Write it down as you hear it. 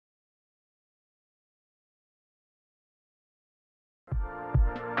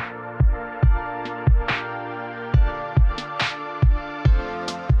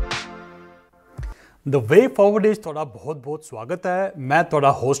The way forward is तुहाडा बहुत बहुत स्वागत है। मैं तुहाडा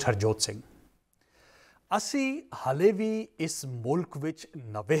होस्ट हरजोत सिंह। असी हाले भी इस मुल्क विच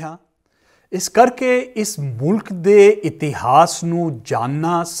नवे हाँ, इस करके इस मुल्क दे इतिहास नू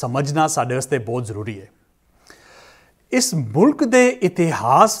जानना समझना साडे वास्ते बहुत ज़रूरी है। इस मुल्क दे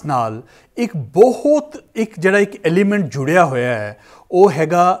इतिहास नाल एक बहुत एक एलीमेंट जुड़िया होया है, वो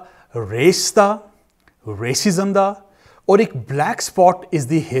हैगा रेस दा, रेसिज्म दा, और एक black spot is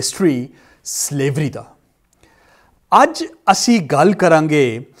the history slavery दा। अज असी गल करांगे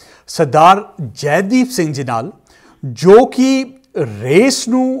सरदार जयदीप सिंह जी नाल, जो कि रेस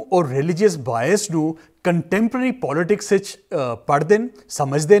नू और रिलीजियस बायस नू कंटैंपररी पॉलिटिक्स विच पढ़ते हैं,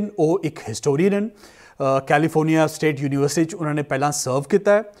 समझते हैं। वो एक हिस्टोरीयन हैं, कैलीफोर्निया स्टेट यूनिवर्सिटी उन्होंने पहला सर्व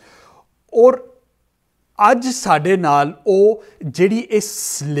किया है, और अज साडे नाल ओ जिहड़ी इस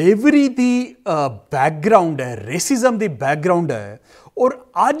स्लेवरी दी बैकग्राउंड है, रेसिज्म दी बैकग्राउंड है,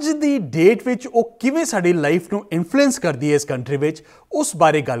 और अज दी डेट विच ओ किवें साडी लाइफ नू इन्फ्लुएंस करदी है इस कंट्री विच, उस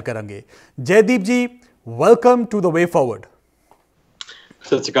बारे गल करांगे। जयदीप जी, welcome to the way forward.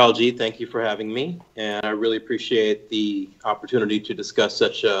 Sat Sri Akal ji, thank you for having me, and I really appreciate the opportunity to discuss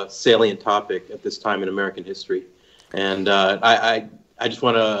such a salient topic at this time in American history. And I just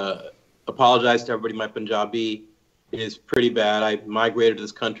want to apologize to everybody. My Punjabi is pretty bad. I migrated to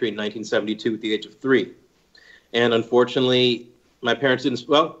this country in 1972 at the age of 3, and unfortunately, my parents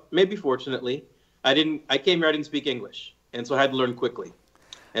didn't. Well, maybe fortunately, I didn't. I came here. I didn't speak English, and so I had to learn quickly.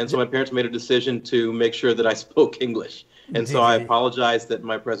 And so my parents made a decision to make sure that I spoke English. And so I apologize that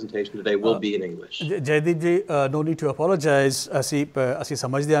my presentation today will be in English. Jaideep ji, no need to apologize. Asi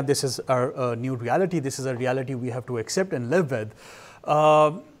samajhde hain, this is our new reality. This is a reality we have to accept and live with.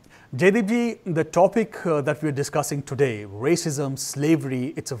 Jaideep ji, the topic that we're discussing today, racism, slavery,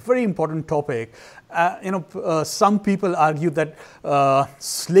 it's a very important topic. Some people argue that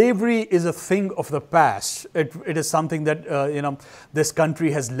slavery is a thing of the past. It is something that this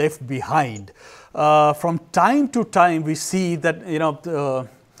country has left behind. From time to time, we see that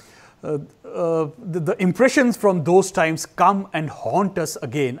the impressions from those times come and haunt us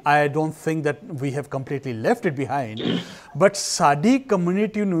again. I don't think that we have completely left it behind, but sari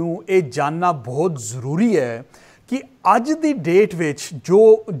community नू ये जानना बहुत ज़रूरी है कि आज दी date विच जो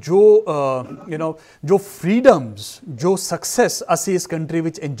freedoms, जो सक्सेस असी इस कंट्री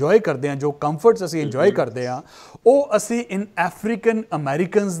विच इंजॉय करते हैं, जो कंफर्ट्स असी इंजॉय करते हैं, वो असी इन अफ्रीकन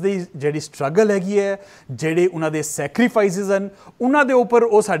अमेरिकनस दी जिहड़ी स्ट्रगल हैगी है, जिहड़े उन्हां दे सैक्रीफाइसिस हैं, उन्हां दे उपर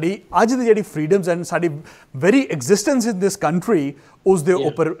वो साडी अज दी जिहड़ी फ्रीडम्स हैं, साडी very existence in this country उस दे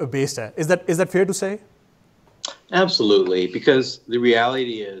उपर बेस्ड है। Is that fair to say? Absolutely, because the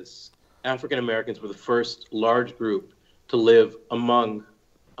reality is African Americans were the first large group to live among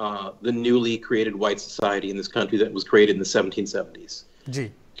the newly created white society in this country that was created in the 1770s.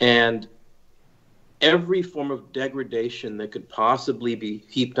 Gee. And every form of degradation that could possibly be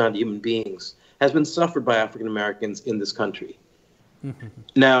heaped on human beings has been suffered by African Americans in this country.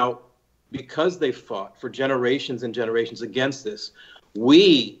 Now, because they fought for generations and generations against this, we,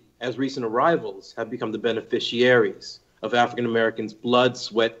 as recent arrivals, have become the beneficiaries of African Americans' blood,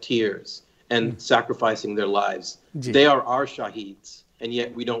 sweat, tears, and sacrificing their lives. Gee. They are our shaheeds, and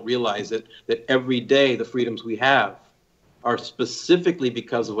yet we don't realize it, that every day the freedoms we have are specifically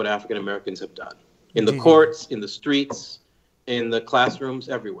because of what African Americans have done. In the courts, in the streets, in the classrooms,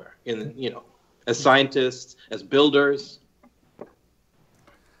 everywhere. As scientists, as builders.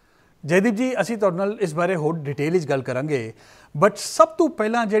 Jaideep जी, असी तुहाडे नाल इस बारे होर detail विच गल करांगे, but सब तो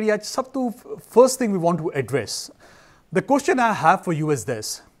पहला जिहड़ी अज सब तो first thing we want to address, the question I have for you is this: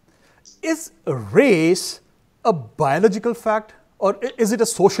 is race a biological fact, or is it a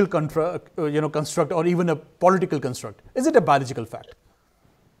social construct, or even a political construct? Is it a biological fact?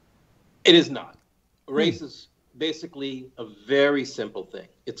 It is not. Race is basically a very simple thing.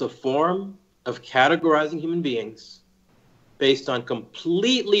 It's a form of categorizing human beings based on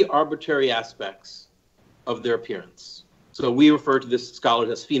completely arbitrary aspects of their appearance. So we refer to this,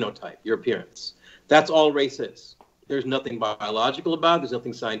 scholars, as phenotype, your appearance. That's all race is. There's nothing biological about it. There's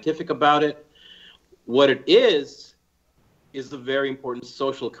nothing scientific about it. What it is a very important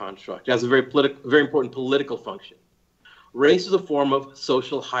social construct. It has a very important political function. Race is a form of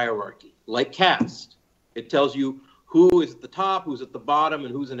social hierarchy, like caste. It tells you who is at the top, who's at the bottom,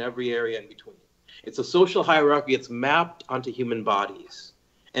 and who's in every area in between. It's a social hierarchy. It's mapped onto human bodies.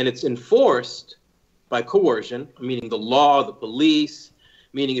 And it's enforced by coercion, meaning the law, the police,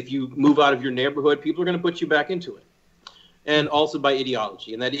 meaning if you move out of your neighborhood, people are going to put you back into it. And also by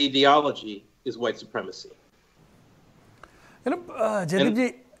ideology, and that ideology is white supremacy. Jaideep ji,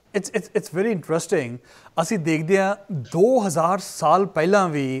 it's very interesting. ਅਸੀਂ ਦੇਖਦੇ ਹਾਂ 2000 ਸਾਲ ਪਹਿਲਾਂ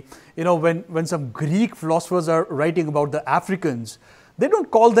ਵੀ when some Greek philosophers are writing about the Africans, they don't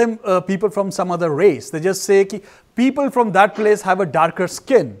call them people from some other race. They just say ki people from that place have a darker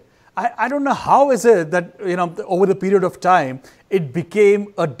skin. I don't know how is it that over the period of time it became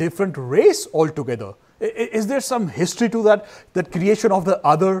a different race altogether. Is there some history to that creation of the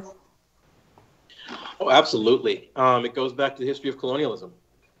other? Oh, absolutely. It goes back to the history of colonialism.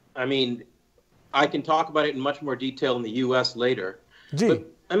 I mean, I can talk about it in much more detail in the U.S. later. But,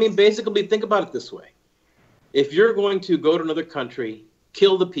 I mean, basically, think about it this way. If you're going to go to another country,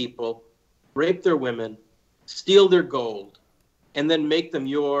 kill the people, rape their women, steal their gold, and then make them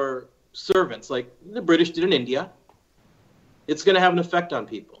your servants, like the British did in India, it's going to have an effect on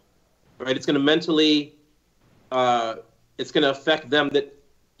people, right? It's going to mentally, it's going to affect them. That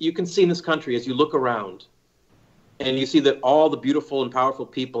you can see in this country as you look around, and you see that all the beautiful and powerful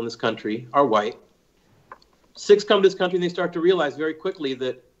people in this country are white. Sikhs come to this country and they start to realize very quickly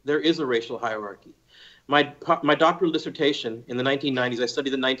that there is a racial hierarchy. My doctoral dissertation in the 1990s, I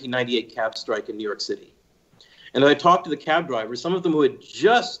studied the 1998 cab strike in New York City. And I talked to the cab drivers, some of them who had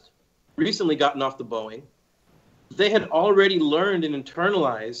just recently gotten off the Boeing. They had already learned and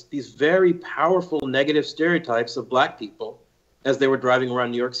internalized these very powerful negative stereotypes of black people as they were driving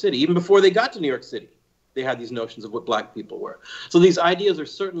around New York City. Even before they got to New York City, they had these notions of what black people were. So these ideas are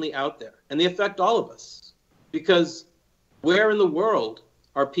certainly out there, and they affect all of us. Because where in the world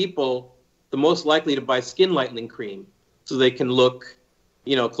are people the most likely to buy skin lightening cream so they can look,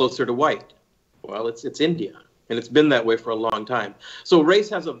 closer to white? Well, it's India, and it's been that way for a long time. So race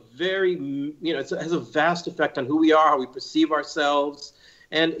has a very, it has a vast effect on who we are, how we perceive ourselves,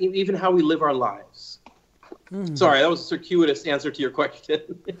 and even how we live our lives. Sorry, that was a circuitous answer to your question.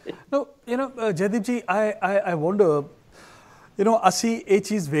 No, Jaideep ji, I wonder, ਅਸੀਂ ਇਹ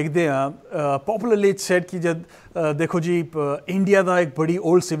ਚੀਜ਼ ਵੇਖਦੇ ਹਾਂ ਪੋਪੂਲਰਲੀ it's sad ਕਿ ਜਦ ਦੇਖੋ ਜੀ India ਦਾ ਇੱਕ ਬੜੀ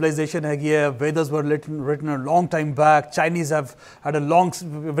ਓਲਡ ਸਿਵਲਾਈਜੇਸ਼ਨ ਹੈਗੀ ਹੈ Vedas were written a long time back. Chinese have had a long,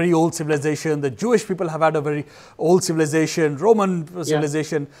 very old civilization. The Jewish people have had a very old civilization, Roman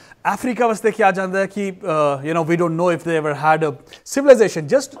civilization. Africa ਵਾਸਤੇ ਕਿਹਾ ਜਾਂਦਾ ਹੈ ਕਿ we don't know if they ever had a civilization,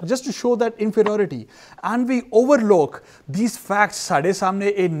 just to show that inferiority. And we overlook these facts. ਸਾਡੇ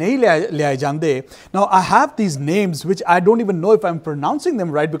ਸਾਹਮਣੇ ਇਹ ਨਹੀਂ ਲਿਆਏ ਜਾਂਦੇ. Now I have these names which I don't even know if I'm pronouncing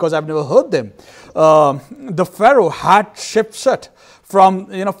them right because I've never heard them. The pharaoh Hatshepsut from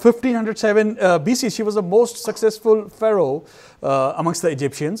 1507 BC. She was the most successful pharaoh amongst the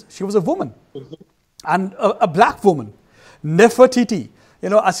Egyptians. She was a woman and a black woman. Nefertiti.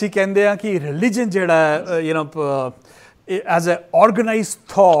 ਅਸੀਂ ਕਹਿੰਦੇ ਹਾਂ ਕਿ religion ਜਿਹੜਾ as an organized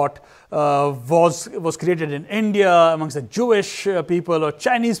thought was created in India amongst the Jewish people or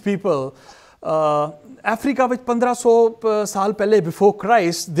Chinese people. Africa with 1500 saal pehle before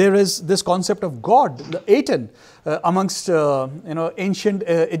Christ, there is this concept of God, the Aten, amongst ancient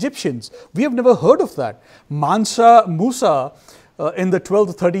Egyptians. We have never heard of that. Mansa Musa in the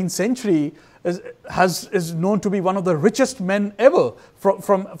 12th 13th century is known to be one of the richest men ever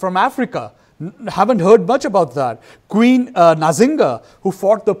from Africa. Haven't heard much about that. Queen Nazinga, who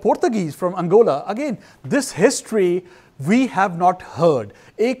fought the Portuguese from Angola. Again, this history we have not heard.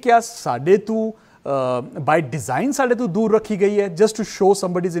 ਇਹ ਕਿਆ ਸਾਡੇ ਤੋਂ by design ਸਾਡੇ ਤੋਂ ਦੂਰ ਰੱਖੀ ਗਈ ਹੈ just to show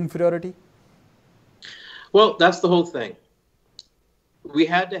somebody's inferiority? Well, that's the whole thing. We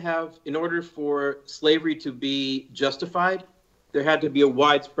had to have, in order for slavery to be justified, there had to be a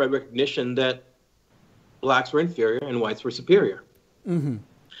widespread recognition that blacks were inferior and whites were superior. Mm-hmm.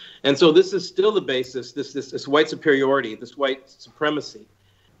 And so this is still the basis, this white superiority, this white supremacy,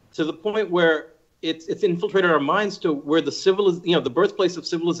 to the point where it's infiltrated our minds to where the birthplace of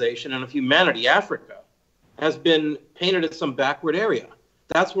civilization and of humanity, Africa, has been painted as some backward area.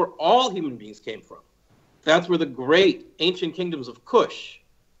 That's where all human beings came from. That's where the great ancient kingdoms of Kush,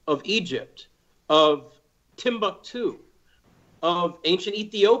 of Egypt, of Timbuktu, of ancient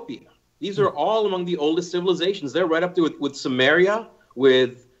Ethiopia, these are all among the oldest civilizations. They're right up there with Samaria,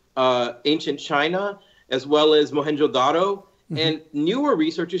 with ancient China, as well as Mohenjo-Daro. And newer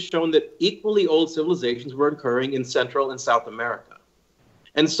research has shown that equally old civilizations were occurring in Central and South America.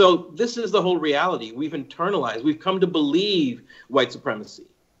 And so this is the whole reality. We've internalized, we've come to believe white supremacy.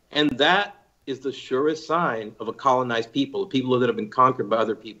 And that is the surest sign of a colonized people, people that have been conquered by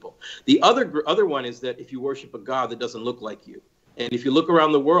other people. The other one is that if you worship a god that doesn't look like you, and if you look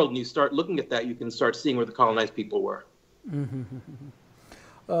around the world and you start looking at that, you can start seeing where the colonized people were.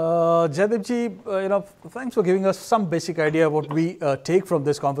 Jaideep ji, thanks for giving us some basic idea. What we take from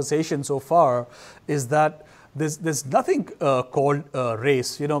this conversation so far is that there's nothing called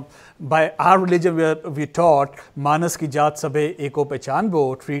race. You know, by our religion, we taught manas ki jaat sabe eko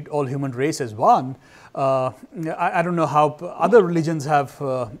pehchanbo, treat all human race as one. I don't know how other religions have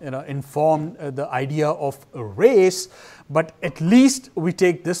informed the idea of race, but at least we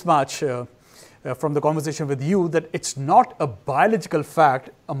take this much from the conversation with you, that it's not a biological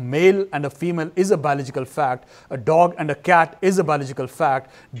fact. A male and a female is a biological fact. A dog and a cat is a biological fact.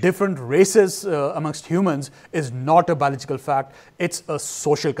 Different races amongst humans is not a biological fact. It's a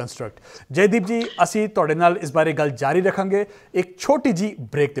social construct. Jaideep ji, ਅਸੀਂ ਤੁਹਾਡੇ ਨਾਲ ਇਸ ਬਾਰੇ ਗੱਲ ਜਾਰੀ ਰੱਖਾਂਗੇ ਇੱਕ ਛੋਟੀ ਜੀ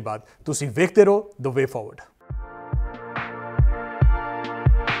ਬ੍ਰੇਕ ਦੇ ਬਾਅਦ। ਤੁਸੀਂ ਵੇਖਦੇ ਰਹੋ The Way Forward।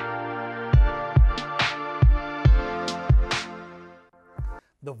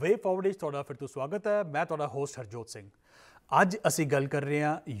 The Way Forward ਵਿੱਚ ਤੁਹਾਡਾ ਫਿਰ ਤੋਂ ਸਵਾਗਤ ਹੈ। ਮੈਂ ਤੁਹਾਡਾ ਹੋਸਟ ਹਰਜੋਤ ਸਿੰਘ। ਅੱਜ ਅਸੀਂ ਗੱਲ ਕਰ ਰਹੇ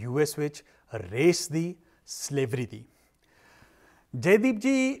ਹਾਂ US ਵਿੱਚ ਰੇਸ ਦੀ, ਸਲੇਵਰੀ ਦੀ। ਜੈਦੀਪ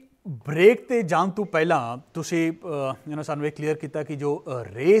ਜੀ, ਬ੍ਰੇਕ ਤੇ ਜਾਣ ਤੋਂ ਪਹਿਲਾਂ ਤੁਸੀਂ ਸਾਨੂੰ ਇਹ ਕਲੀਅਰ ਕੀਤਾ ਕਿ ਜੋ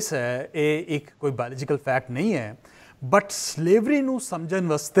ਰੇਸ ਹੈ ਇਹ ਇੱਕ ਕੋਈ ਬਾਇਓਲੋਜੀਕਲ ਫੈਕਟ ਨਹੀਂ ਹੈ, ਬਟ ਸਲੇਵਰੀ ਨੂੰ ਸਮਝਣ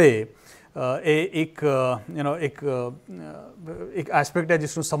ਵਾਸਤੇ ਇਹ ਇੱਕ ਐਸਪੈਕਟ ਹੈ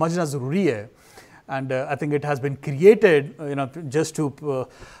ਜਿਸ ਨੂੰ ਸਮਝਣਾ ਜ਼ਰੂਰੀ ਹੈ। And I think it has been created, just to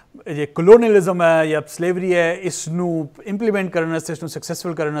ये colonialism है या slavery है, इसनू implement करने से, इसनू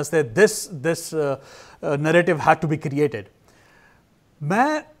successful करने से, this narrative had to be created. मैं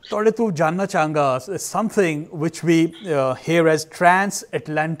थोड़े तो जानना चाहूँगा something which we hear as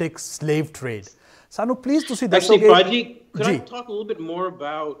transatlantic slave trade. सानू please तुसी दसोगे। Actually, Faji, could I talk a little bit more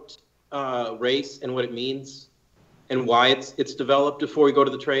about race and what it means and why it's developed before we go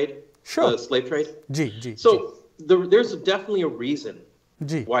to the trade? Sure. Slave trade. Ji. So there's definitely a reason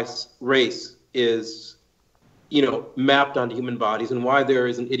why race is, mapped onto human bodies and why there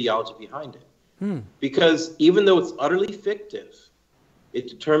is an ideology behind it. Because even though it's utterly fictive, it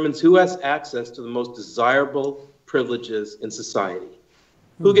determines who has access to the most desirable privileges in society.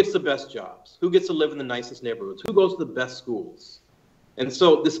 Who gets the best jobs? Who gets to live in the nicest neighborhoods? Who goes to the best schools? And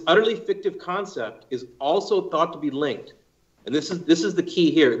so this utterly fictive concept is also thought to be linked. And this is the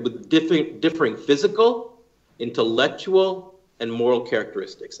key here, with differing physical, intellectual, and moral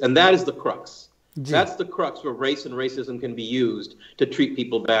characteristics. And that is the crux. That's the crux where race and racism can be used to treat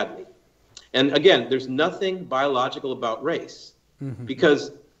people badly. And again, there's nothing biological about race. Because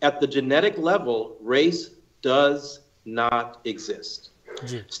at the genetic level, race does not exist.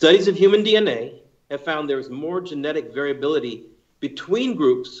 Studies of human DNA have found there is more genetic variability between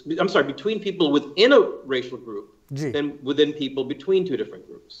people within a racial group than within people between two different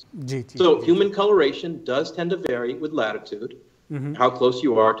groups. So human coloration does tend to vary with latitude, how close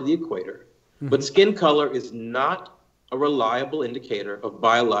you are to the equator. But skin color is not a reliable indicator of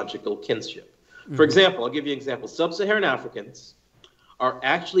biological kinship. For example, I'll give you an example. Sub-Saharan Africans are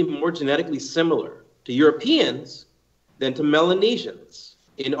actually more genetically similar to Europeans than to Melanesians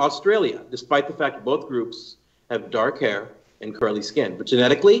in Australia, despite the fact both groups have dark hair and curly skin. But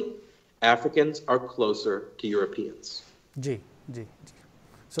genetically, Africans are closer to Europeans. Ji.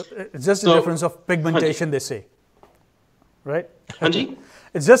 So it's just a difference of pigmentation, they say, right? Hanji?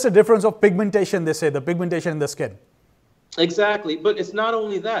 It's just a difference of pigmentation, they say, the pigmentation in the skin. Exactly, but it's not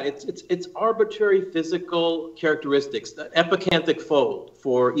only that. It's arbitrary physical characteristics. The epicanthic fold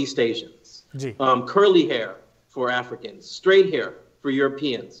for East Asians, curly hair for Africans, straight hair for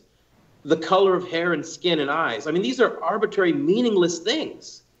Europeans, the color of hair and skin and eyes. I mean, these are arbitrary, meaningless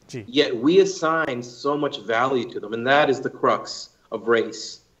things. Yet we assign so much value to them, and that is the crux of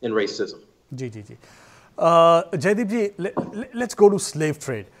race and racism. Ji. Jaideep ji, let's go to slave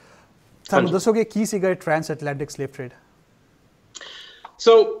trade. Tanu dasoge ki siga transatlantic slave trade?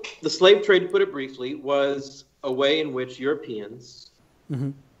 So the slave trade, to put it briefly, was a way in which Europeans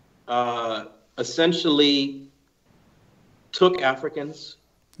essentially took Africans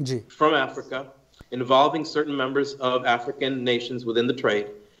from Africa, involving certain members of African nations within the trade,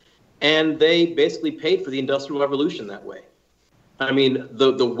 and they basically paid for the Industrial Revolution that way. I mean,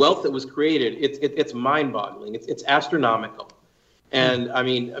 the wealth that was created, it's mind-boggling. It's astronomical. And I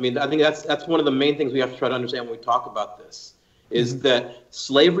think that's one of the main things we have to try to understand when we talk about this, is that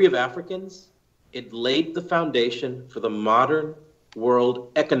slavery of Africans, it laid the foundation for the modern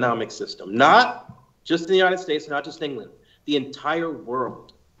world economic system. Not just in the United States, not just England, the entire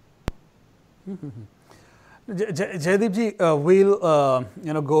world. Jaideep ji, we'll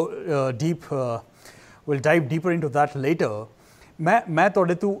go deep. We'll dive deeper into that later. मैं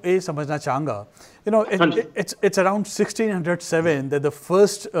थोड़े तो ये समझना चाहूँगा. It's around 1607 that the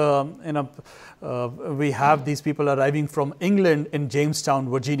first we have these people arriving from England in Jamestown,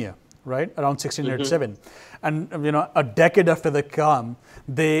 Virginia. right, around 1607. And, a decade after they come,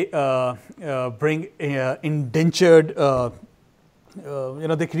 they bring indentured,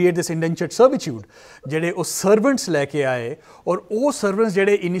 they create this indentured servitude. ਜਿਹੜੇ ਉਹ servants ਲੈ ਕੇ ਆਏ, ਔਰ ਉਹ servants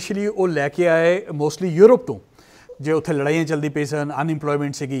ਜਿਹੜੇ initially ਉਹ ਲੈ ਕੇ ਆਏ mostly Europe ਤੋਂ, ਜੇ ਉੱਥੇ ਲੜਾਈਆਂ ਚੱਲਦੀ ਪਈ ਸਨ,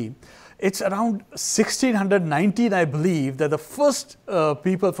 unemployment ਸੀਗੀ. It's around 1619, I believe, that the first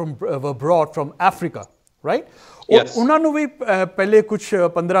people were brought from Africa, right? Yes. ਉਹਨਾਂ ਨੂੰ ਵੀ ਪਹਿਲੇ ਕੁਝ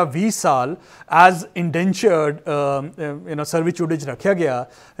 15-20 ਸਾਲ as indentured servitude ਵਿੱਚ ਰੱਖਿਆ ਗਿਆ.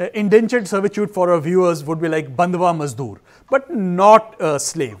 Indentured servitude for our viewers would be like ਬੰਦਵਾ ਮਜ਼ਦੂਰ, but not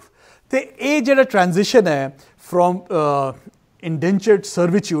slave. ਤੇ ਇਹ ਜਿਹੜਾ transition ਹੈ from indentured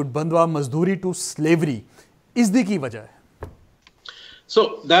servitude, ਬੰਦਵਾ ਮਜ਼ਦੂਰੀ to slavery, ਇਸ ਦੀ ਕੀ ਵਜ੍ਹਾ ਹੈ? So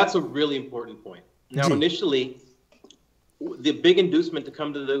that's a really important point. Now, initially, the big inducement to come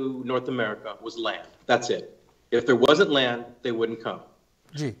to North America was land. That's it. If there wasn't land, they wouldn't come.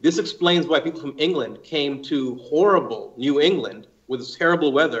 This explains why people from England came to horrible New England with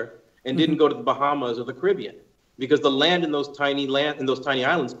terrible weather and didn't go to the Bahamas or the Caribbean, because the land in those tiny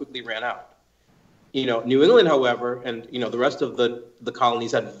islands quickly ran out. New England, however, and the rest of the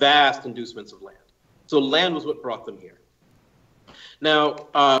colonies had vast inducements of land. So land was what brought them here. Now,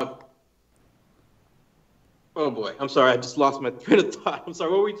 oh boy, I'm sorry, I just lost my train of thought. I'm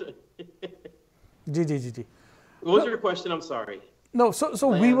sorry, what were we What was your question? I'm sorry. No, so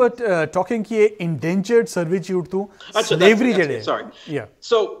we were talking ki indentured servitude to slavery. That's sorry. Yeah.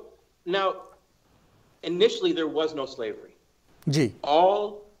 So now, initially there was no slavery. All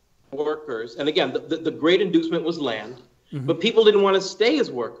workers, and again, the great inducement was land. But people didn't want to stay as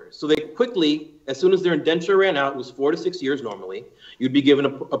workers. So they quickly, as soon as their indenture ran out, it was 4 to 6 years normally, you'd be given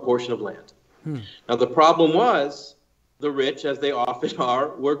a portion of land. Now, the problem was the rich, as they often are,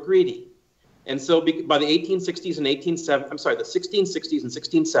 were greedy. And so by the 1860s and the 1660s and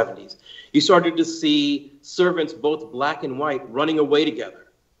 1670s, you started to see servants, both black and white, running away together,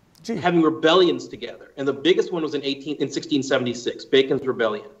 having rebellions together. And the biggest one was in 1676, Bacon's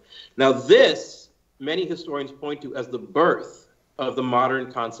Rebellion. Now, this many historians point to as the birth of the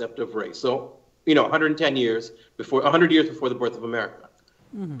modern concept of race. So, 100 years before the birth of America.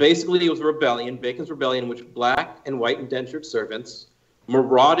 Basically, it was a rebellion, Bacon's Rebellion, in which black and white indentured servants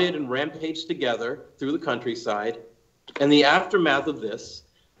marauded and rampaged together through the countryside. And the aftermath of this,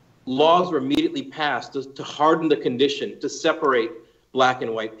 laws were immediately passed to harden the condition, to separate black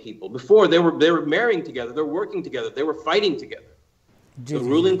and white people. Before, they were marrying together, they were working together, they were fighting together. The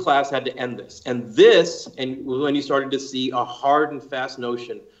ruling class had to end this. And when you started to see a hard and fast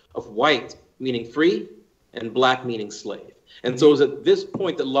notion of white meaning free and black meaning slave. And so it was at this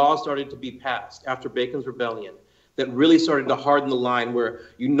point that laws started to be passed after Bacon's Rebellion that really started to harden the line, where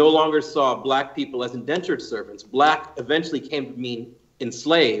you no longer saw black people as indentured servants. Black eventually came to mean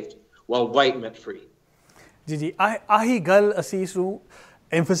enslaved, while white meant free. ਆਹੀ ਗੱਲ ਅਸੀਂ ਇਸ ਨੂੰ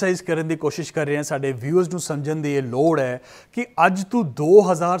emphasises ਕਰਨ ਦੀ ਕੋਸ਼ਿਸ਼ ਕਰ ਰਹੇ ਹਾਂ. ਸਾਡੇ ਵਿਊਅਰਸ ਨੂੰ ਸਮਝਣ ਦੀ ਇਹ ਲੋੜ ਹੈ ਕਿ ਅੱਜ ਤੋਂ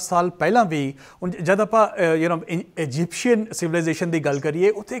 2000 ਸਾਲ ਪਹਿਲਾਂ ਵੀ ਜਦ ਆਪਾਂ ਇਜਿਪਸ਼ੀਅਨ ਸਿਵਲਾਈਜੇਸ਼ਨ ਦੀ ਗੱਲ ਕਰੀਏ,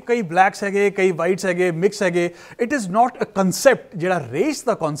 ਉੱਥੇ ਕਈ ਬਲੈਕਸ ਹੈਗੇ, ਕਈ ਵਾਈਟਸ ਹੈਗੇ, ਮਿਕਸ ਹੈਗੇ. It is not a concept ਜਿਹੜਾ ਰੇਸ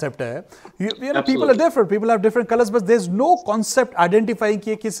ਦਾ ਕਨਸੈਪਟ ਹੈ. People are different, people have different colours, but ਦੇयर is no concept ਆਈਡੈਂਟੀਫਾਈਂਗ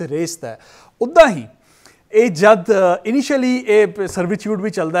ਕਿ ਕਿਸ ਰੇਸ ਦਾ ਹੈ. ਉੱਦਾਂ ਹੀ ਇਹ ਜਦ ਇਨੀਸ਼ੀਅਲੀ ਇਹ ਸਰਵਿਟਿਊਡ ਵੀ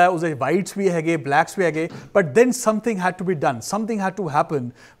ਚੱਲਦਾ ਹੈ, ਉਹਦੇ ਵਾਈਟਸ ਵੀ ਹੈਗੇ, ਬਲੈਕਸ ਵੀ ਹੈਗੇ, but then something head to be done, something head to happen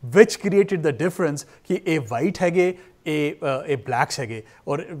which created the difference ਕਿ ਇਹ ਵਾਈਟ ਹੈਗੇ, ਇਹ ਬਲੈਕਸ ਹੈਗੇ,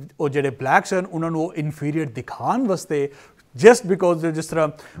 ਔਰ ਉਹ ਜਿਹੜੇ ਬਲੈਕਸ ਹਨ ਉਹਨਾਂ ਨੂੰ ਇਨਫੀਰੀਅਰ ਦਿਖਾਉਣ ਵਾਸਤੇ, just because ਜਿਸ ਤਰ੍ਹਾਂ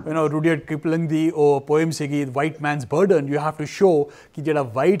ਰੂਡੀਅਰਡ ਕਿਪਲਿੰਗ ਦੀ ਉਹ ਪੋਇਮ ਸੀਗੀ white men's burden, you have to show ਕਿ ਜਿਹੜਾ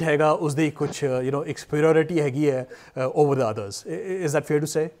ਵਾਈਟ ਹੈਗਾ ਉਸਦੀ ਕੁਛ ਇੱਕ ਸੁਪੀਰੀਅਰਿਟੀ ਹੈਗੀ ਹੈ over the others. Is that fair to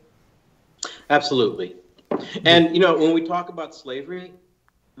say? Absolutely. And when we talk about slavery,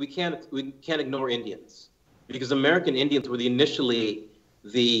 we can't ignore Indians, because American Indians were initially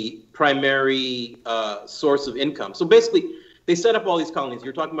the primary source of income. So basically, they set up all these colonies.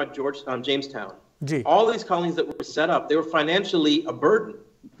 You're talking about Jamestown. All these colonies that were set up, they were financially a burden.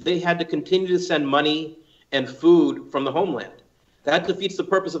 They had to continue to send money and food from the homeland. That defeats the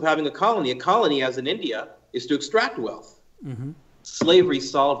purpose of having a colony. A colony, as in India, is to extract wealth. Slavery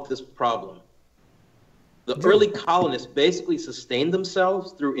solved this problem. The early colonists basically sustained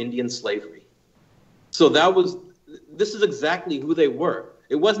themselves through Indian slavery. So this is exactly who they were.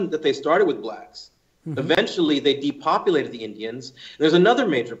 It wasn't that they started with blacks. Eventually, they depopulated the Indians. There's another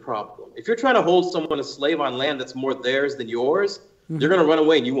major problem. If you're trying to hold someone a slave on land that's more theirs than yours, they're going to run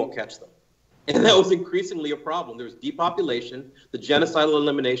away and you won't catch them. And that was increasingly a problem. There was depopulation, the genocidal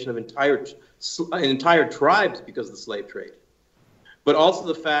elimination of entire tribes because of the slave trade. But also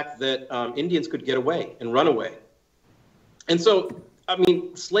the fact that Indians could get away and run away. And so I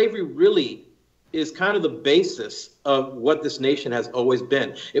mean, slavery really is kind of the basis of what this nation has always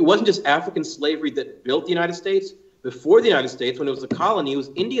been. It wasn't just African slavery that built the United States. Before the United States, when it was a colony, it was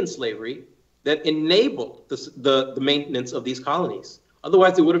Indian slavery that enabled the maintenance of these colonies.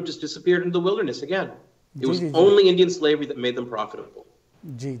 Otherwise, they would have just disappeared into the wilderness again. It was only Indian slavery that made them profitable.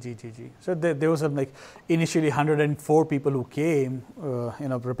 So there was like initially 104 people who came,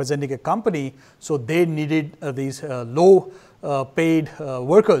 representing a company. So they needed these low paid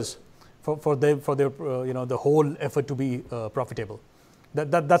workers for their the whole effort to be profitable.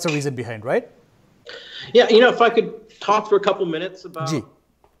 That's the reason behind, right? Yeah, if I could talk for a couple minutes about,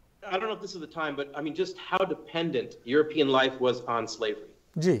 I don't know if this is the time, but I mean, just how dependent European life was on slavery.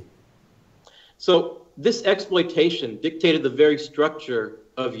 So this exploitation dictated the very structure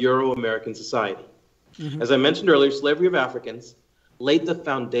of Euro-American society. As I mentioned earlier, slavery of Africans laid the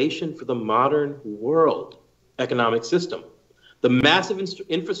foundation for the modern world economic system. The massive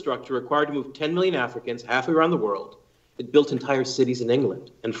infrastructure required to move 10 million Africans halfway around the world, it built entire cities in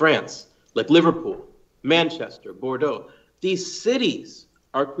England and France, like Liverpool, Manchester, Bordeaux. These cities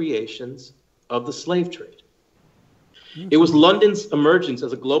are creations of the slave trade. It was London's emergence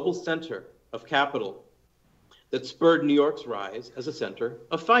as a global center of capital that spurred New York's rise as a center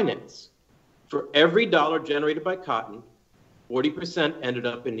of finance. For every dollar generated by cotton, 40% ended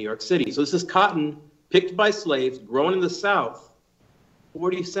up in New York City. So this is cotton picked by slaves, grown in the South.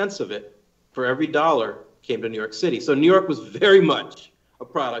 40 cents of it for every dollar came to New York City. So New York was very much a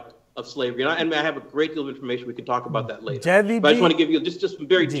product of slavery. And I have a great deal of information. We can talk about that later. But I just want to give you just some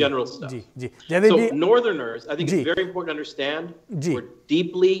very general stuff. So Northerners, I think it's very important to understand, were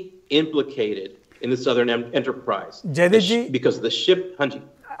deeply implicated in the Southern enterprise because of the ship. Hanji.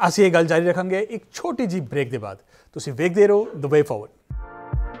 ਅਸੀਂ ਇਹ ਗੱਲ ਜਾਰੀ ਰੱਖਾਂਗੇ ਇੱਕ ਛੋਟੀ ਜੀ break ਦੇ ਬਾਅਦ ਤੁਸੀਂ ਵੇਖਦੇ ਰਹੋ ਦ ਵੇ ਫਾਰਵਰਡ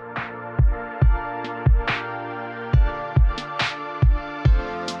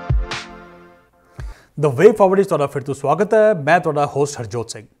ਦ ਵੇ ਫਾਰਵਰਡ ਵਿੱਚ ਤੁਹਾਡਾ ਫਿਰ ਤੋਂ ਸਵਾਗਤ ਹੈ ਮੈਂ ਤੁਹਾਡਾ ਹੋਸਟ ਹਰਜੋਤ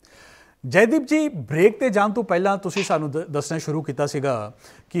ਸਿੰਘ ਜੈਦੀਪ ਜੀ ਬ੍ਰੇਕ ਤੇ ਜਾਣ ਤੋਂ ਪਹਿਲਾਂ ਤੁਸੀਂ ਸਾਨੂੰ ਦੱਸਣਾ ਸ਼ੁਰੂ ਕੀਤਾ ਸੀਗਾ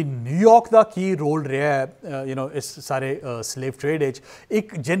ਕਿ ਨਿਊਯਾਰਕ ਦਾ ਕੀ ਰੋਲ ਰਿਹਾ ਹੈ ਇਸ ਸਾਰੇ ਸਲੇਵ ਟ੍ਰੇਡ ਵਿੱਚ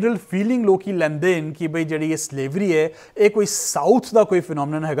ਇੱਕ ਜਨਰਲ ਫੀਲਿੰਗ ਲੋਕੀ ਲੈਂਦੇ ਨੇ ਕਿ ਬਈ ਜਿਹੜੀ ਇਹ ਸਲੇਵਰੀ ਹੈ ਇਹ ਕੋਈ ਸਾਊਥ ਦਾ ਕੋਈ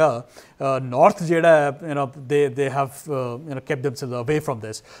ਫਿਨੋਮੀਨਨ ਹੈਗਾ ਨਾਰਥ ਜਿਹੜਾ ਹੈ ਦੇ ਹੈਵ ਕੈਪਟ ਦੈਮਸੈਲਵਸ ਅਵੇ ਫਰਮ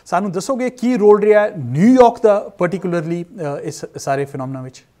ਦਿਸ ਸਾਨੂੰ ਦੱਸੋਗੇ ਕੀ ਰੋਲ ਰਿਹਾ ਨਿਊਯਾਰਕ ਦਾ ਪਰਟੀਕੂਲਰਲੀ ਇਸ ਸਾਰੇ ਫਿਨੋਮੀਨਾ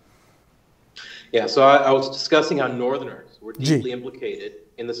ਵਿੱਚ Yeah, so I was discussing how Northerners were deeply implicated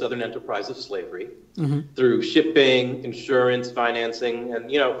in the Southern enterprise of slavery through shipping, insurance, financing,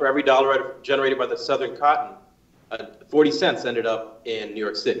 and for every dollar generated by the Southern cotton, 40 cents ended up in New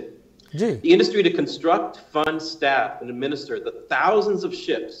York City. The industry to construct, fund, staff, and administer the thousands of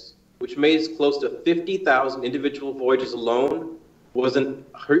ships, which made close to 50,000 individual voyages alone, was a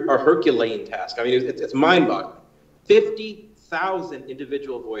Herculean task. I mean, it's mind-boggling. 50,000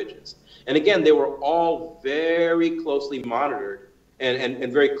 individual voyages. And again, they were all very closely monitored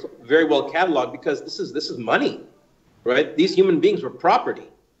and very, very well cataloged because this is money, right? These human beings were property,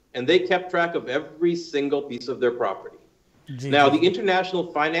 and they kept track of every single piece of their property. Now, the international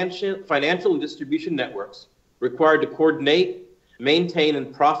financial and distribution networks required to coordinate, maintain,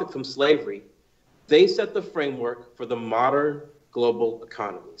 and profit from slavery, they set the framework for the modern global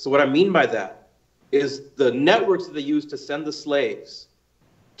economy. So what I mean by that is the networks that they used to send the slaves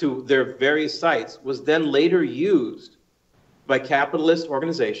to their various sites was then later used by capitalist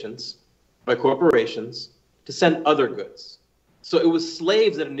organizations, by corporations, to send other goods. So it was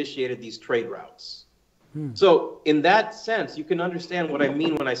slaves that initiated these trade routes. So in that sense, you can understand what I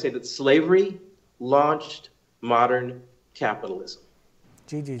mean when I say that slavery launched modern capitalism.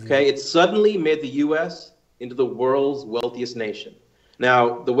 Okay, it suddenly made the U.S. into the world's wealthiest nation. Now,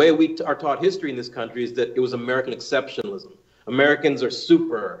 the way we are taught history in this country is that it was American exceptionalism. Americans are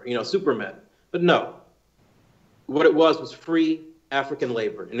supermen. But no. What it was free African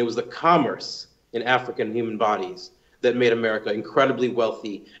labor. And it was the commerce in African human bodies that made America incredibly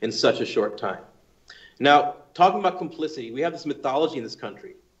wealthy in such a short time. Now, talking about complicity, we have this mythology in this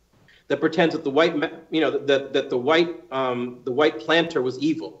country that pretends that the white planter was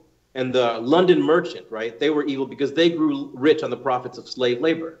evil. And the London merchant, right, they were evil because they grew rich on the profits of slave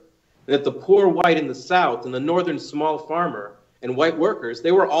labor. And that the poor white in the South and the northern small farmer and white workers,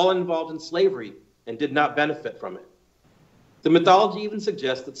 they were all involved in slavery and did not benefit from it. The mythology even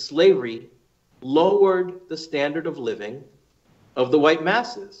suggests that slavery lowered the standard of living of the white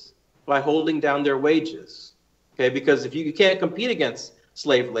masses by holding down their wages. Okay, because if you can't compete against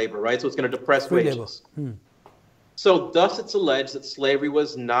slave labor, right, so it's going to depress wages. So thus it's alleged that slavery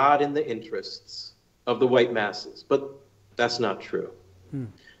was not in the interests of the white masses, but that's not true.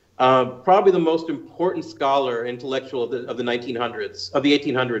 Probably the most important scholar, intellectual of the 1900s, of the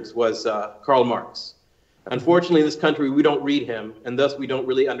 1800s, was Karl Marx. Unfortunately, in this country, we don't read him, and thus we don't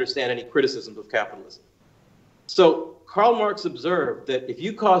really understand any criticisms of capitalism. So Karl Marx observed that if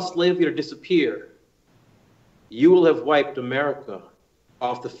you cause slavery to disappear, you will have wiped America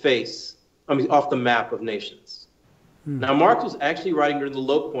off off the map of nations. Now, Marx was actually writing during the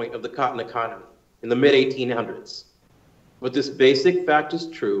low point of the cotton economy in the mid-1800s. But this basic fact is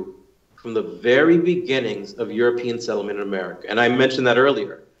true from the very beginnings of European settlement in America. And I mentioned that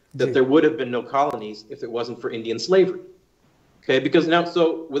earlier, that there would have been no colonies if it wasn't for Indian slavery. Okay, because now,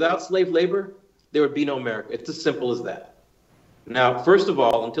 so without slave labor, there would be no America. It's as simple as that. Now, first of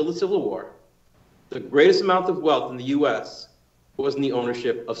all, until the Civil War, the greatest amount of wealth in the US was in the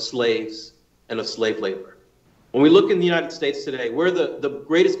ownership of slaves and of slave labor. When we look in the United States today, where the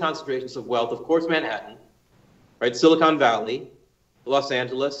greatest concentrations of wealth, of course, Manhattan, right? Silicon Valley, Los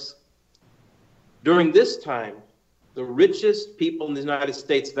Angeles. During this time, the richest people in the United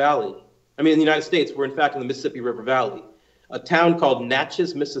States were in fact in the Mississippi River Valley, a town called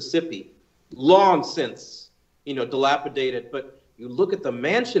Natchez, Mississippi, long since, dilapidated. But you look at the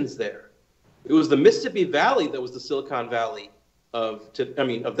mansions there. It was the Mississippi Valley that was the Silicon Valley of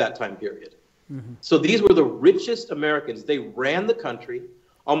that time period. So these were the richest Americans. They ran the country.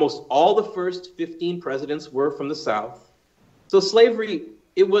 Almost all the first 15 presidents were from the South. So slavery,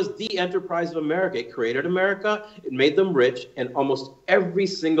 it was the enterprise of America. It created America, it made them rich, and almost every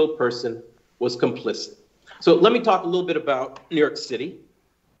single person was complicit. So let me talk a little bit about New York City.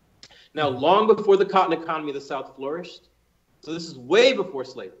 Now, long before the cotton economy of the South flourished, so this is way before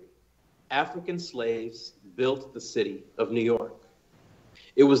slavery, African slaves built the city of New York.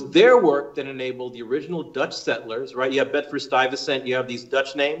 It was their work that enabled the original Dutch settlers, right? You have Bedford-Stuyvesant, you have these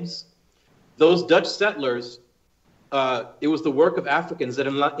Dutch names. Those Dutch settlers, it was the work of Africans that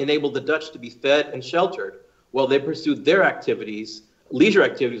enabled the Dutch to be fed and sheltered while they pursued their activities, leisure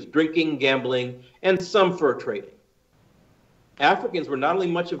activities, drinking, gambling, and some fur trading. Africans were not only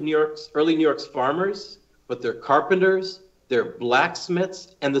much of early New York's farmers, but their carpenters, their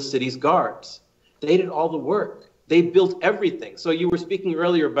blacksmiths, and the city's guards. They did all the work. They built everything. So you were speaking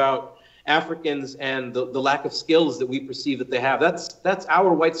earlier about Africans and the lack of skills that we perceive that they have. That's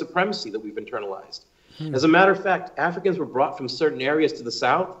our white supremacy that we've internalized. As a matter of fact, Africans were brought from certain areas to the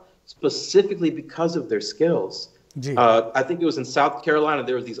South specifically because of their skills. I think it was in South Carolina,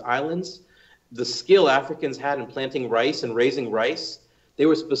 there were these islands. The skill Africans had in planting rice and raising rice, they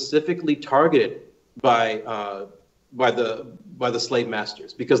were specifically targeted by the slave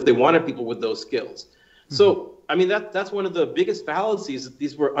masters because they wanted people with those skills. So, that's one of the biggest fallacies, that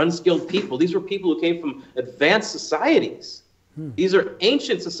these were unskilled people. These were people who came from advanced societies. These are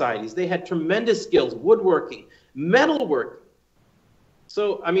ancient societies. They had tremendous skills, woodworking, metalworking.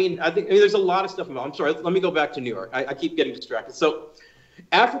 So, I think there's a lot of stuff. I'm sorry, let me go back to New York. I keep getting distracted. So,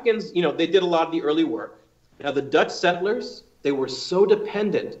 Africans, they did a lot of the early work. Now, the Dutch settlers, they were so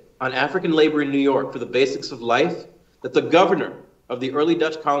dependent on African labor in New York for the basics of life that the governor of the early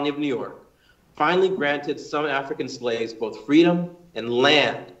Dutch colony of New York finally granted some African slaves both freedom and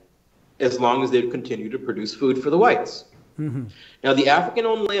land as long as they would continue to produce food for the whites. Now, the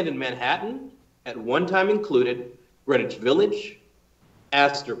African-owned land in Manhattan at one time included Greenwich Village,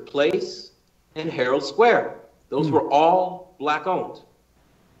 Astor Place, and Herald Square. Those were all black-owned.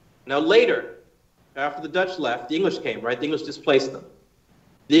 Now, later, after the Dutch left, the English came, right? The English displaced them.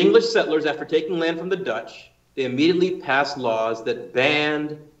 The English settlers, after taking land from the Dutch, they immediately passed laws that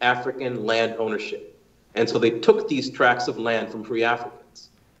banned African land ownership. And so they took these tracts of land from free Africans.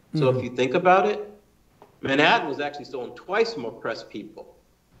 So if you think about it, Manhattan was actually stolen twice from oppressed people.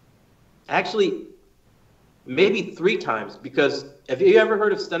 Actually, maybe 3 times, because have you ever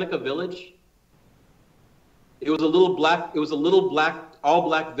heard of Seneca Village? It was a little black, all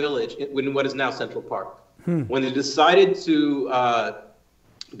black village in what is now Central Park. When they decided to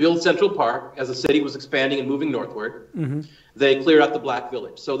build Central Park as the city was expanding and moving northward, they cleared out the black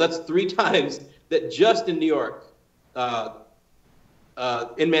village. So that's 3 times that just in New York,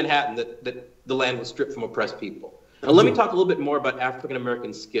 in Manhattan, that the land was stripped from oppressed people. Now let me talk a little bit more about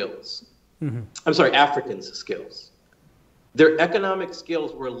African-American skills. I'm sorry, Africans' skills. Their economic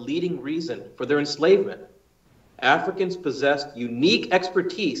skills were a leading reason for their enslavement. Africans possessed unique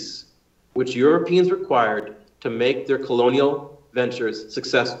expertise which Europeans required to make their colonial ventures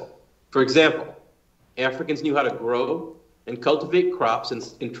successful. For example, Africans knew how to grow and cultivate crops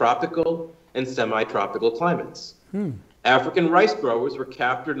in tropical and semi-tropical climates. African rice growers were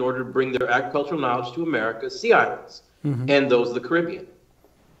captured in order to bring their agricultural knowledge to America's sea islands and those of the Caribbean.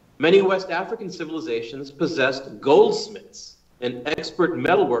 Many West African civilizations possessed goldsmiths and expert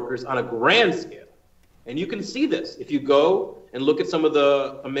metalworkers on a grand scale. And you can see this if you go and look at some of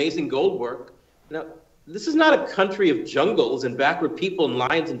the amazing gold work. Now, this is not a country of jungles and backward people and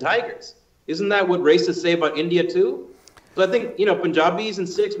lions and tigers. Isn't that what racists say about India too? So I think, Punjabis and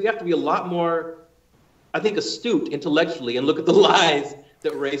Sikhs, we have to be a lot more, I think, astute intellectually and look at the lies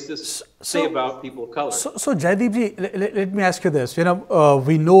that racists say about people of color. So Jaideep ji, let me ask you this.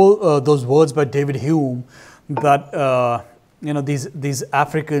 We know those words by David Hume that these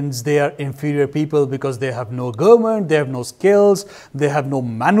Africans, they are inferior people because they have no government, they have no skills, they have no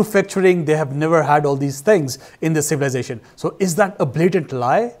manufacturing, they have never had all these things in the civilization. So is that a blatant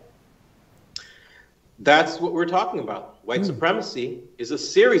lie? That's what we're talking about. White supremacy is a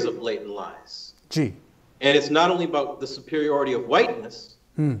series of blatant lies. Gee. And it's not only about the superiority of whiteness,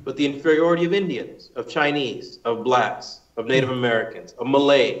 but the inferiority of Indians, of Chinese, of blacks, of Native Americans, of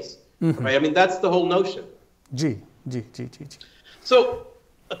Malays. Right? I mean, that's the whole notion. Gee. So,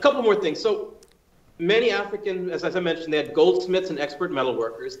 a couple more things. So, many Africans, as I mentioned, they had goldsmiths and expert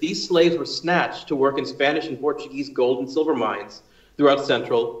metalworkers. These slaves were snatched to work in Spanish and Portuguese gold and silver mines throughout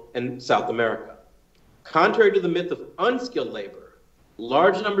Central and South America. Contrary to the myth of unskilled labor,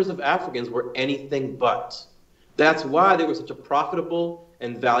 large numbers of Africans were anything but. That's why they were such a profitable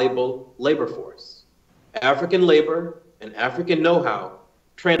and valuable labor force. African labor and African know-how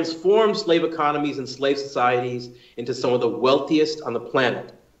transformed slave economies and slave societies into some of the wealthiest on the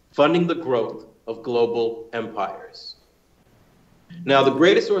planet, funding the growth of global empires. Now, the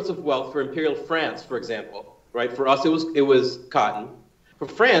greatest source of wealth for imperial France, for example, right? For us, it was cotton. For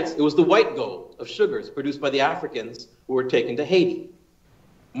France, it was the white gold of sugars produced by the Africans who were taken to Haiti.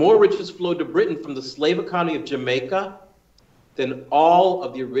 More riches flowed to Britain from the slave economy of Jamaica than all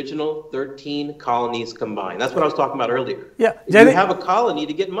of the original 13 colonies combined. That's what I was talking about earlier. Yeah, you have a colony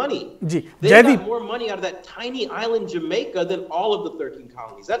to get money. They got more money out of that tiny island Jamaica than all of the 13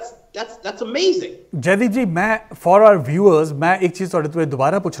 colonies. That's amazing. Jaideep ji, for our viewers, मैं एक चीज़ थोड़े तुम्हें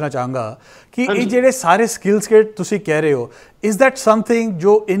दोबारा पूछना चाहूँगा कि ये जेडे सारे skills के तुसी कह रहे हो, is that something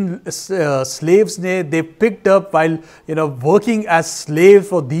जो in slaves ने they picked up while working as slaves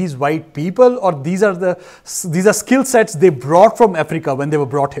for these white people, or these are skill sets they brought from Africa when they were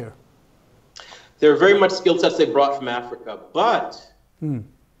brought here? They're very much skill sets they brought from Africa, but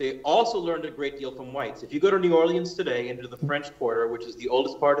they also learned a great deal from whites. If you go to New Orleans today, into the French Quarter, which is the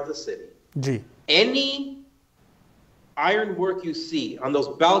oldest part of the city, any iron work you see on those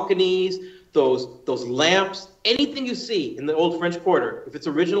balconies, those lamps, anything you see in the old French Quarter, if it's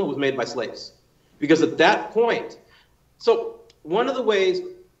original, it was made by slaves. Because at that point,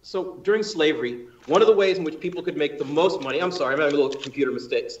 during slavery, one of the ways in which people could make the most money, I'm sorry, I'm having a little computer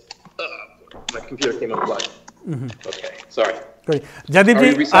mistakes. My computer came unplugged. Okay, sorry. Great.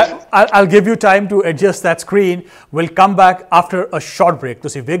 Jaideep, I'll give you time to adjust that screen. We'll come back after a short break.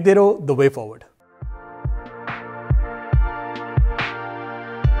 ਤੁਸੀਂ ਵੇਖਦੇ ਰਹੋ The Way Forward.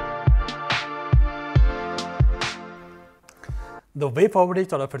 The Way Forward ਵਿੱਚ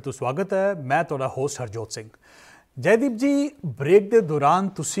ਤੁਹਾਡਾ ਫਿਰ ਤੋਂ ਸਵਾਗਤ ਹੈ। ਮੈਂ ਤੁਹਾਡਾ ਹੋਸਟ ਹਰਜੋਤ ਸਿੰਘ। ਜੈਦੀਪ ਜੀ, ਬ੍ਰੇਕ ਦੇ ਦੌਰਾਨ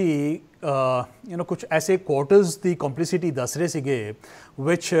ਤੁਸੀਂ ਕੁਝ ਐਸੇ ਕੁਆਰਟਰਸ ਦੀ ਕੰਪਲਿਸਿਟੀ ਦੱਸ ਰਹੇ ਸੀਗੇ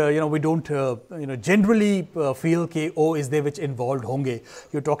which we don't generally feel ਕਿ ਉਹ ਇਸ ਦੇ ਵਿੱਚ ਇਨਵੋਲਵਡ ਹੋਣਗੇ.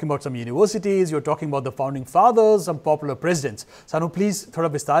 You're talking about some universities, you're talking about the founding fathers, some popular presidents. ਸਾਨੂੰ ਪਲੀਜ਼ ਥੋੜਾ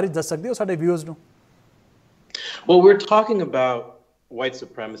ਵਿਸਤਾਰ ਵਿੱਚ ਦੱਸ ਸਕਦੇ ਹੋ ਸਾਡੇ viewers ਨੂੰ? Well, we're talking about white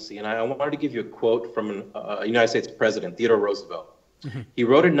supremacy, and I wanted to give you a quote from a United States president, Theodore Roosevelt. He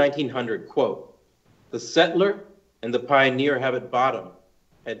wrote in 1900, quote, "The settler and the pioneer have at bottom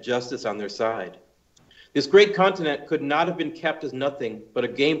had justice on their side. This great continent could not have been kept as nothing but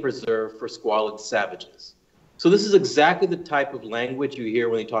a game preserve for squalid savages." So this is exactly the type of language you hear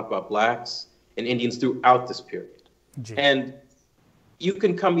when you talk about blacks and Indians throughout this period. And you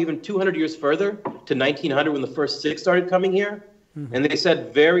can come even 200 years further to 1900 when the first Sikhs started coming here, and they said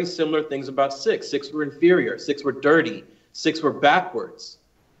very similar things about Sikhs. Sikhs were inferior, Sikhs were dirty, Sikhs were backwards.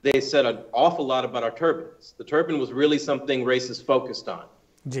 They said an awful lot about our turbans. The turban was really something racists focused on.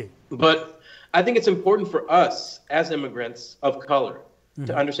 But I think it's important for us as immigrants of color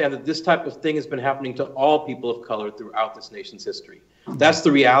to understand that this type of thing has been happening to all people of color throughout this nation's history. That's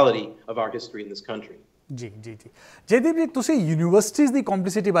the reality of our history in this country. ਜੀ ਜੀ ਜੀ ਜੈਦੀਪ ਜੀ, ਤੁਸੀਂ universities ਦੀ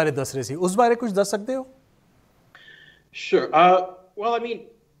ਕੰਪਲਿਸਿਟੀ ਬਾਰੇ ਦੱਸ ਰਹੇ ਸੀ, ਉਸ ਬਾਰੇ ਕੁਝ ਦੱਸ ਸਕਦੇ ਹੋ? Sure. Well, I mean,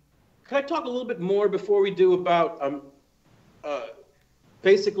 can I talk a little bit more before we do about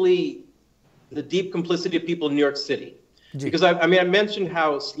basically the deep complicity of people in New York City? Because I mentioned how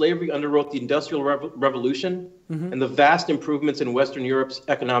slavery underwrote the Industrial Revolution and the vast improvements in Western Europe's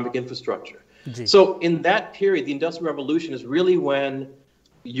economic infrastructure. So in that period, the Industrial Revolution is really when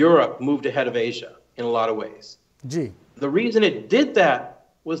Europe moved ahead of Asia in a lot of ways. The reason it did that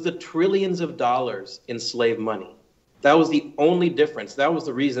was the trillions of dollars in slave money. That was the only difference. That was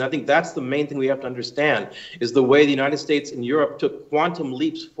the reason. I think that's the main thing we have to understand, is the way the United States and Europe took quantum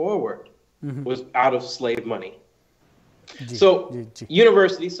leaps forward was out of slave money.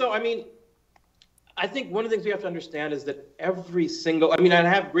 Universities. So, I mean, I think one of the things we have to understand is that every single, I mean, I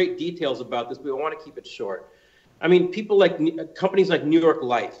have great details about this, but I want to keep it short. I mean, people like companies like New York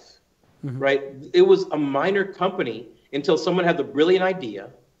Life, right? It was a minor company until someone had the brilliant idea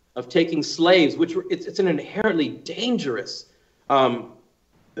of taking slaves, which it's an inherently dangerous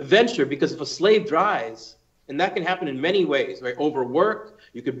venture, because if a slave dies, and that can happen in many ways, right? Overwork,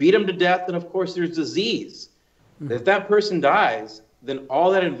 you could beat them to death, and of course there's disease. If that person dies, then all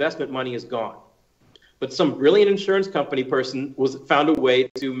that investment money is gone. But some brilliant insurance company person found a way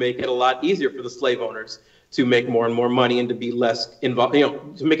to make it a lot easier for the slave owners to make more and more money and to be less involved, you know,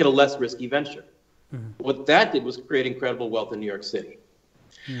 to make it a less risky venture. What that did was create incredible wealth in New York City.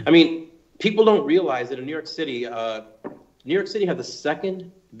 I mean, people don't realize that in New York City had the second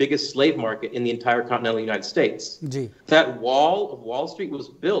biggest slave market in the entire continental United States. That wall of Wall Street was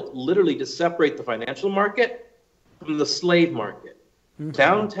built literally to separate the financial market from the slave market.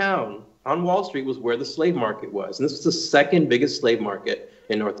 Downtown on Wall Street was where the slave market was. And this was the second biggest slave market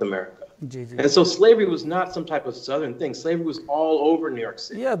in North America. And so slavery was not some type of southern thing. Slavery was all over New York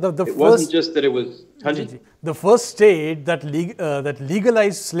City. Yeah, it wasn't just that it was... The first state that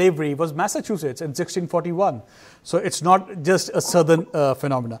legalized slavery was Massachusetts in 1641. So it's not just a southern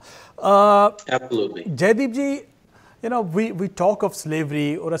phenomena. Absolutely. Jaideep ji, you know, we talk of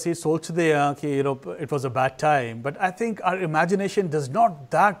slavery, or ਅਸੀਂ ਸੋਚਦੇ ਹਾਂ ਕਿ, you know, it was a bad time, but I think our imagination does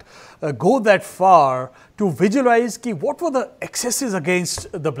not go that far to visualize ki what were the excesses against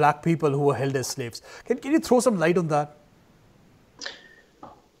the black people who were held as slaves. Can you throw some light on that?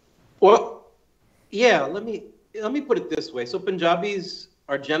 Well, yeah, let me put it this way. So Punjabis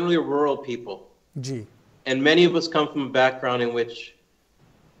are generally a rural people. And many of us come from a background in which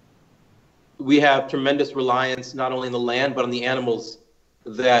we have tremendous reliance not only on the land, but on the animals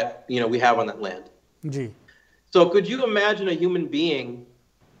that, you know, we have on that land. So could you imagine a human being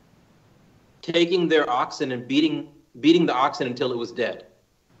taking their oxen and beating the oxen until it was dead?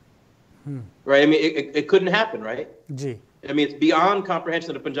 Right? I mean, it couldn't happen, right? I mean, it's beyond comprehension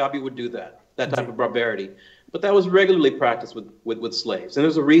that a Punjabi would do that type of barbarity. But that was regularly practiced with slaves. And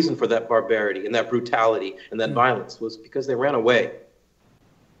there's a reason for that barbarity and that brutality and that violence, was because they ran away.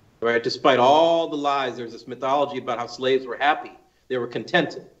 Right? Despite all the lies, there's this mythology about how slaves were happy. They were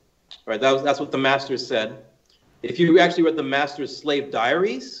contented. Right? That's what the masters said. If you actually read the master's slave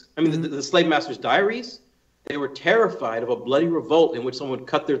diaries, I mean, the slave master's diaries, they were terrified of a bloody revolt in which someone would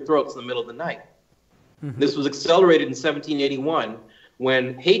cut their throats in the middle of the night. This was accelerated in 1781 when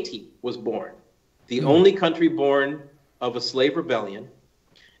Haiti was born, the only country born of a slave rebellion.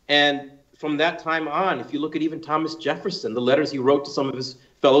 And from that time on, if you look at even Thomas Jefferson, the letters he wrote to some of his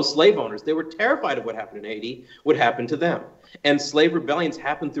fellow slave owners, they were terrified of what happened in Haiti would happen to them. And slave rebellions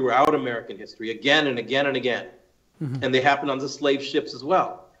happened throughout American history again and again and again. And they happened on the slave ships as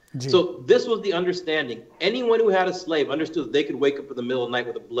well. So this was the understanding. Anyone who had a slave understood that they could wake up in the middle of the night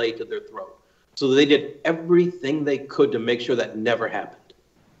with a blade to their throat. So they did everything they could to make sure that never happened.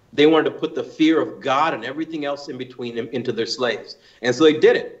 They wanted to put the fear of God and everything else in between them into their slaves. And so they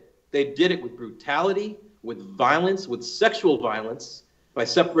did it. They did it with brutality, with violence, with sexual violence, by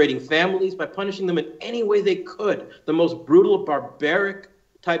separating families, by punishing them in any way they could, the most brutal, barbaric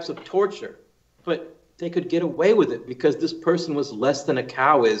types of torture. But they could get away with it because this person was less than a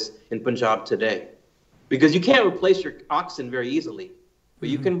cow is in Punjab today. Because you can't replace your oxen very easily, but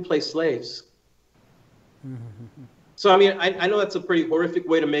you can replace slaves. So, I mean, I know that's a pretty horrific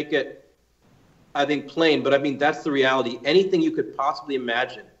way to make it, I think, plain, but I mean, that's the reality. Anything you could possibly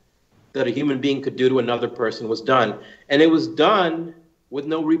imagine that a human being could do to another person was done. And it was done with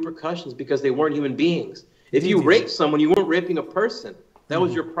no repercussions because they weren't human beings. If you raped someone, you weren't raping a person. That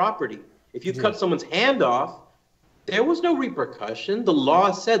was your property. If you cut someone's hand off, there was no repercussion. The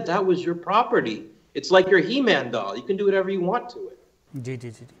law said that was your property. It's like your He-Man doll. You can do whatever you want to it.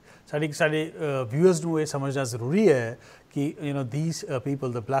 ਸਾਡੇ viewers ਨੂੰ ਇਹ ਸਮਝਣਾ ਜ਼ਰੂਰੀ ਹੈ ਕਿ, you know, these people,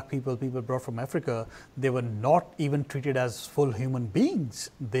 the black people brought from Africa, they were not even treated as full human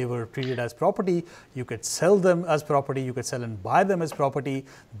beings. They were treated as property. You could sell them as property. You could sell and buy them as property.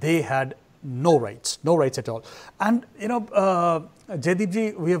 They had no rights at all. And, you know, Jaideep ji,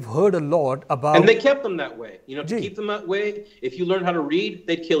 we have heard a lot about... And they kept them that way. You know, to keep them that way, if you learned how to read,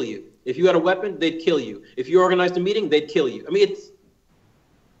 they'd kill you. If you had a weapon, they'd kill you. If you organized a meeting, they'd kill you. I mean, it's...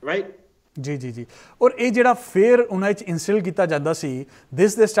 Right? जी जी जी और ये ਜਿਹੜਾ ਫਿਰ ਉਹਨਾਂ ਚ ਇੰਸਟਿਲ ਕੀਤਾ ਜਾਂਦਾ ਸੀ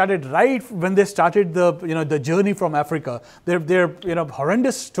this they started right when they started the journey from Africa there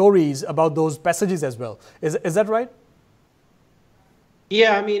horrendous stories about those passages as well is that right?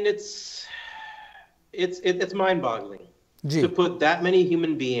 Yeah, I mean it's mind-boggling to put that many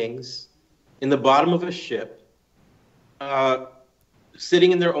human beings in the bottom of a ship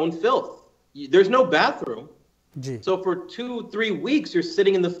sitting in their own filth. There's no bathroom. So for 2-3 weeks, you're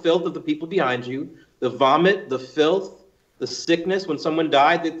sitting in the filth of the people behind you, the vomit, the filth, the sickness. When someone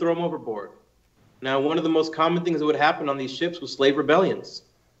died, they'd throw them overboard. Now, one of the most common things that would happen on these ships was slave rebellions.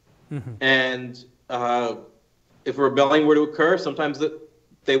 And if a rebellion were to occur, sometimes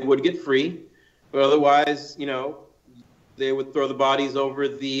they would get free, but otherwise, they would throw the bodies over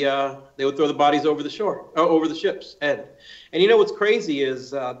the shore, over the ship's head. And what's crazy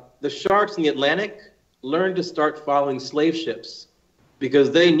is the sharks in the Atlantic learned to start following slave ships because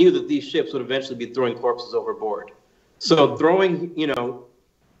they knew that these ships would eventually be throwing corpses overboard. So throwing,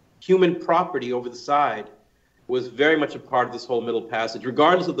 human property over the side was very much a part of this whole Middle Passage,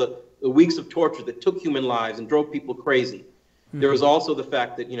 regardless of the weeks of torture that took human lives and drove people crazy. There was also the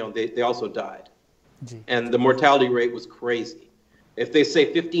fact that, they also died. And the mortality rate was crazy. If they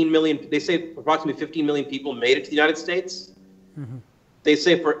say 15 million, they say approximately 15 million people made it to the United States. They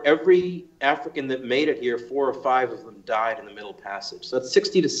say for every African that made it here, 4 or 5 of them died in the Middle Passage. So that's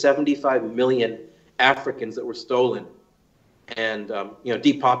 60 to 75 million Africans that were stolen and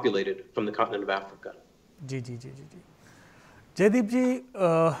depopulated from the continent of Africa. Ji ji ji ji ji Jaideep ji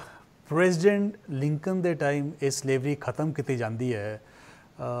president Lincoln they time ये slavery ख़त्म की जाती है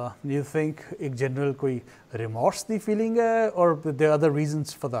you think एक general कोई remorse दी feeling है or there are other reasons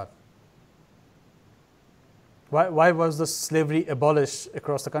for that? Why was the slavery abolished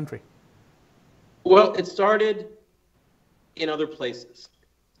across the country? Well, it started in other places.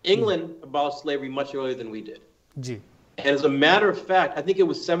 England abolished slavery much earlier than we did. And as a matter of fact, I think it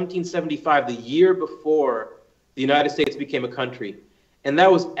was 1775, the year before the United States became a country. And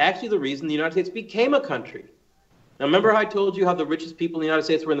that was actually the reason the United States became a country. Now, remember how I told you how the richest people in the United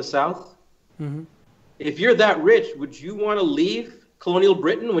States were in the South? If you're that rich, would you want to leave colonial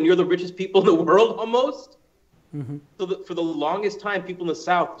Britain when you're the richest people in the world almost? So for the longest time, people in the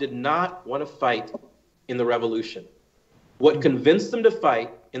South did not want to fight in the Revolution. What convinced them to fight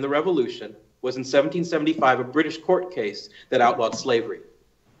in the Revolution was in 1775 a British court case that outlawed slavery.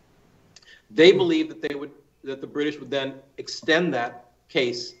 They believed that the British would then extend that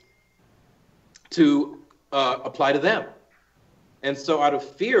case to apply to them. And so out of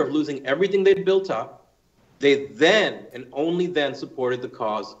fear of losing everything they'd built up, they then and only then supported the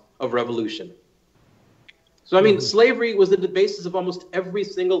cause of revolution. So, I mean, slavery was the basis of almost every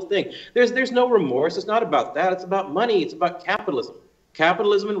single thing. There's no remorse. It's not about that. It's about money. It's about capitalism.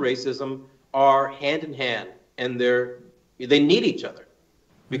 Capitalism and racism are hand in hand, and they need each other.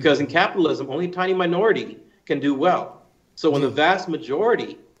 Because in capitalism, only a tiny minority can do well. So when the vast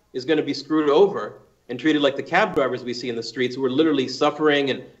majority is going to be screwed over and treated like the cab drivers we see in the streets who are literally suffering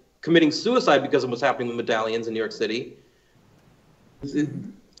and committing suicide because of what's happening with medallions in New York City,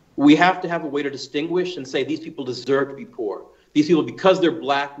 we have to have a way to distinguish and say these people deserve to be poor. These people, because they're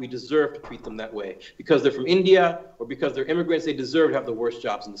black, we deserve to treat them that way. Because they're from India or because they're immigrants, they deserve to have the worst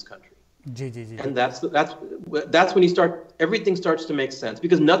jobs in this country. And that's when everything starts to make sense.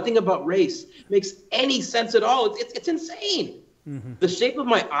 Because nothing about race makes any sense at all. It's insane. The shape of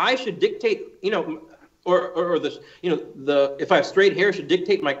my eye should dictate, or if I have straight hair, should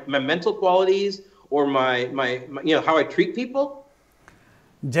dictate my mental qualities or my how I treat people.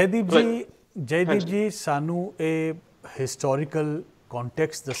 Jaideep जी सानू ये historical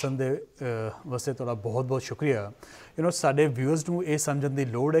context दसन दे वास्ते थोड़ा बहुत बहुत शुक्रिया साडे viewers नू ये समझण दी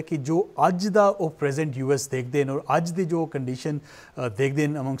लोड़ है कि जो अज दा वो प्रेजेंट यूएस देखते हैं और अज दी जो कंडीशन देखते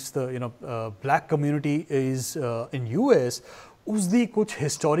हैं amongst black community is in US उसदी कुछ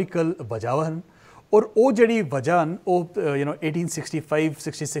हिस्टोरिकल वजह हैं और वो जड़ी वजह वो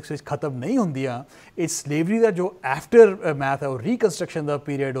 1865-66 ख़त्म नहीं होंदियां इस स्लेवरी का जो आफ्टर मैथ है और रिकनस्ट्रक्शन का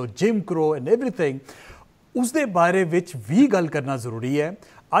पीरियड और जिम क्रो एंड एवरीथिंग उसके बारे विच भी गल करना जरूरी है।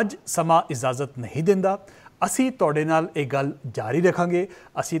 अज समा इजाजत नहीं देंदा असी तुहाडे नाल ये गल जारी रखांगे।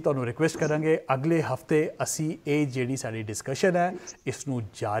 असी तुहानूं रिक्वेस्ट करांगे अगले हफ्ते असी ये जिहड़ी साडी डिस्कशन है इसनूं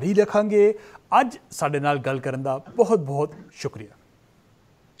जारी रखांगे। अज साडे नाल गल करन दा बहुत बहुत शुक्रिया।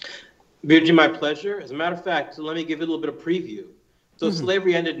 Birji, my pleasure. As a matter of fact, so let me give you a little bit of preview. So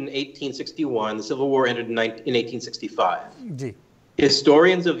slavery ended in 1861. The Civil War ended in 1865. Gee.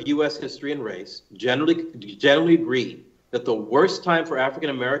 Historians of U.S. history and race generally agree that the worst time for African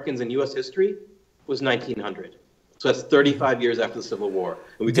Americans in U.S. history was 1900. So that's 35 years after the Civil War.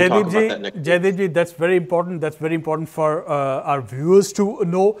 And we can talk about that next week. Jaideep ji, that's very important. That's very important for our viewers to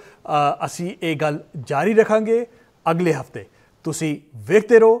know. ਅਸੀਂ ਇਹ ਗੱਲ ਜਾਰੀ ਰੱਖਾਂਗੇ ਅਗਲੇ ਹਫਤੇ। ਤੁਸੀਂ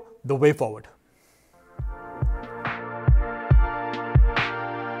ਵੇਖਦੇ ਰਹੋ The Way Forward।